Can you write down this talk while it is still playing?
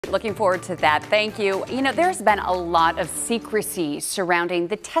right, looking forward to that. Thank you. You know, there's been a lot of secrecy surrounding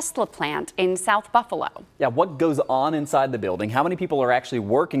the Tesla plant in South Buffalo. Yeah, what goes on inside the building, how many people are actually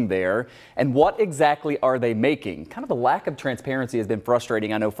working there, and what exactly are they making? Kind of the lack of transparency has been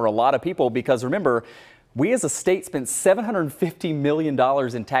frustrating, I know, for a lot of people, because remember, we as a state spent $750 million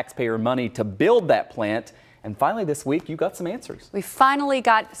in taxpayer money to build that plant. And finally this week, you got some answers. We finally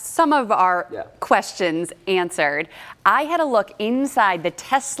got some of our questions answered. I had a look inside the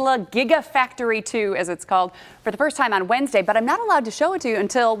Tesla Gigafactory 2, as it's called, for the first time on Wednesday, but I'm not allowed to show it to you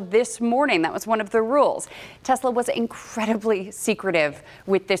until this morning. That was one of the rules. Tesla was incredibly secretive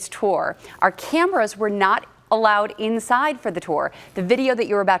with this tour. Our cameras were not allowed inside for the tour. The video that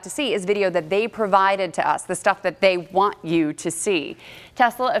you're about to see is video that they provided to us, the stuff that they want you to see.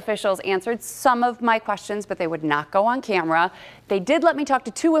 Tesla officials answered some of my questions, but they would not go on camera. They did let me talk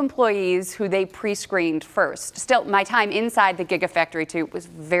to 2 employees who they pre-screened first. Still, my time inside the Gigafactory 2 was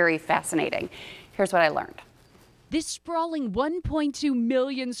very fascinating. Here's what I learned. This sprawling 1.2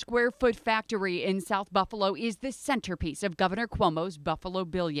 million square foot factory in South Buffalo is the centerpiece of Governor Cuomo's Buffalo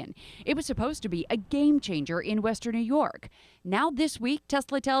Billion. It was supposed to be a game changer in Western New York. Now this week,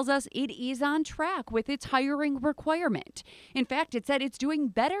 Tesla tells us it is on track with its hiring requirement. In fact, it said it's doing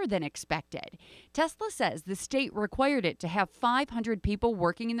better than expected. Tesla says the state required it to have 500 people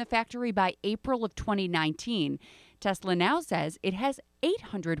working in the factory by April of 2019. Tesla now says it has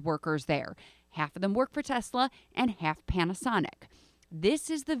 800 workers there. Half of them work for Tesla and half Panasonic. This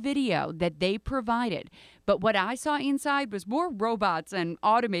is the video that they provided. But what I saw inside was more robots and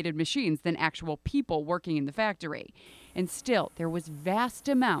automated machines than actual people working in the factory. And still, there was vast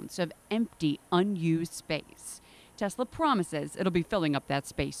amounts of empty, unused space. Tesla promises it'll be filling up that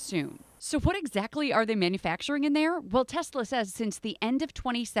space soon. So what exactly are they manufacturing in there? Well, Tesla says since the end of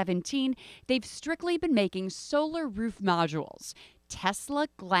 2017, they've strictly been making solar roof modules. Tesla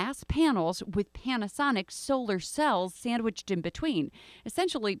glass panels with Panasonic solar cells sandwiched in between,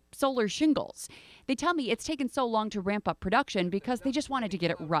 essentially solar shingles. They tell me it's taken so long to ramp up production because they just wanted to get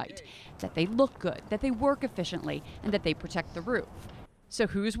it right, that they look good, that they work efficiently, and that they protect the roof. So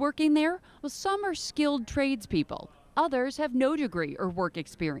who's working there? Well, some are skilled tradespeople. Others have no degree or work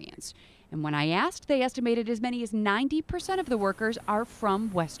experience. And when I asked, they estimated as many as 90% of the workers are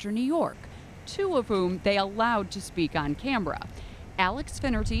from Western New York, 2 of whom they allowed to speak on camera. Alex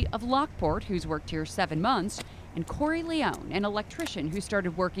Finnerty of Lockport, who's worked here 7 months, and Corey Leone, an electrician who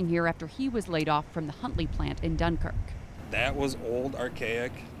started working here after he was laid off from the Huntley plant in Dunkirk. That was old,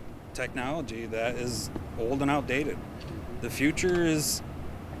 archaic technology that is old and outdated. The future is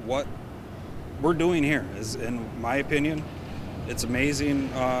what we're doing here, is, in my opinion. It's amazing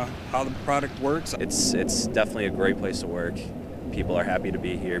how the product works. It's definitely a great place to work. People are happy to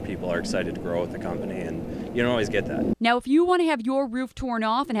be here. People are excited to grow with the company, and you don't always get that. Now, if you want to have your roof torn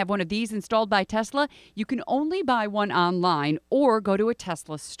off and have one of these installed by Tesla, you can only buy one online or go to a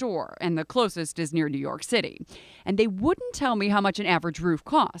Tesla store, and the closest is near New York City. And they wouldn't tell me how much an average roof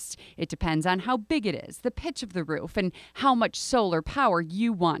costs. It depends on how big it is, the pitch of the roof, and how much solar power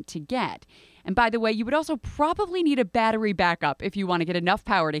you want to get. And by the way, you would also probably need a battery backup if you want to get enough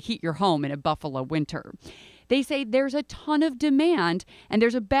power to heat your home in a Buffalo winter. They say there's a ton of demand and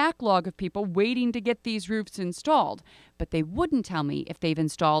there's a backlog of people waiting to get these roofs installed, but they wouldn't tell me if they've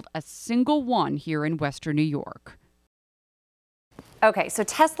installed a single one here in Western New York. Okay, so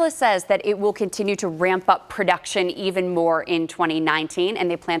Tesla says that it will continue to ramp up production even more in 2019,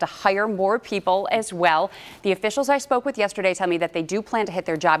 and they plan to hire more people as well. The officials I spoke with yesterday tell me that they do plan to hit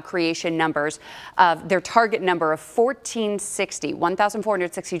their job creation numbers of their target number of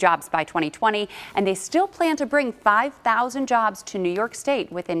 1,460 jobs by 2020, and they still plan to bring 5,000 jobs to New York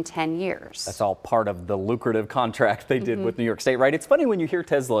State within 10 years. That's all part of the lucrative contract they did with New York State, right? It's funny when you hear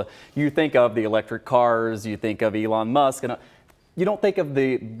Tesla, you think of the electric cars, you think of Elon Musk, and you don't think of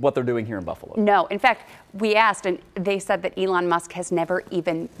what they're doing here in Buffalo. No. In fact, we asked, and they said that Elon Musk has never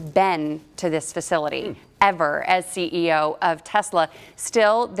even been to this facility ever as CEO of Tesla.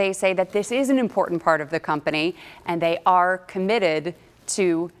 Still, they say that this is an important part of the company, and they are committed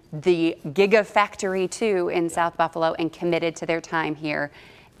to the Gigafactory 2 in South Buffalo and committed to their time here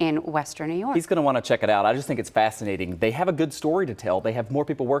in Western New York. He's going to want to check it out. I just think it's fascinating. They have a good story to tell. They have more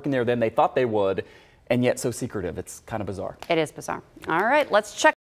people working there than they thought they would, and yet so secretive. It's kind of bizarre. It is bizarre. All right, let's check.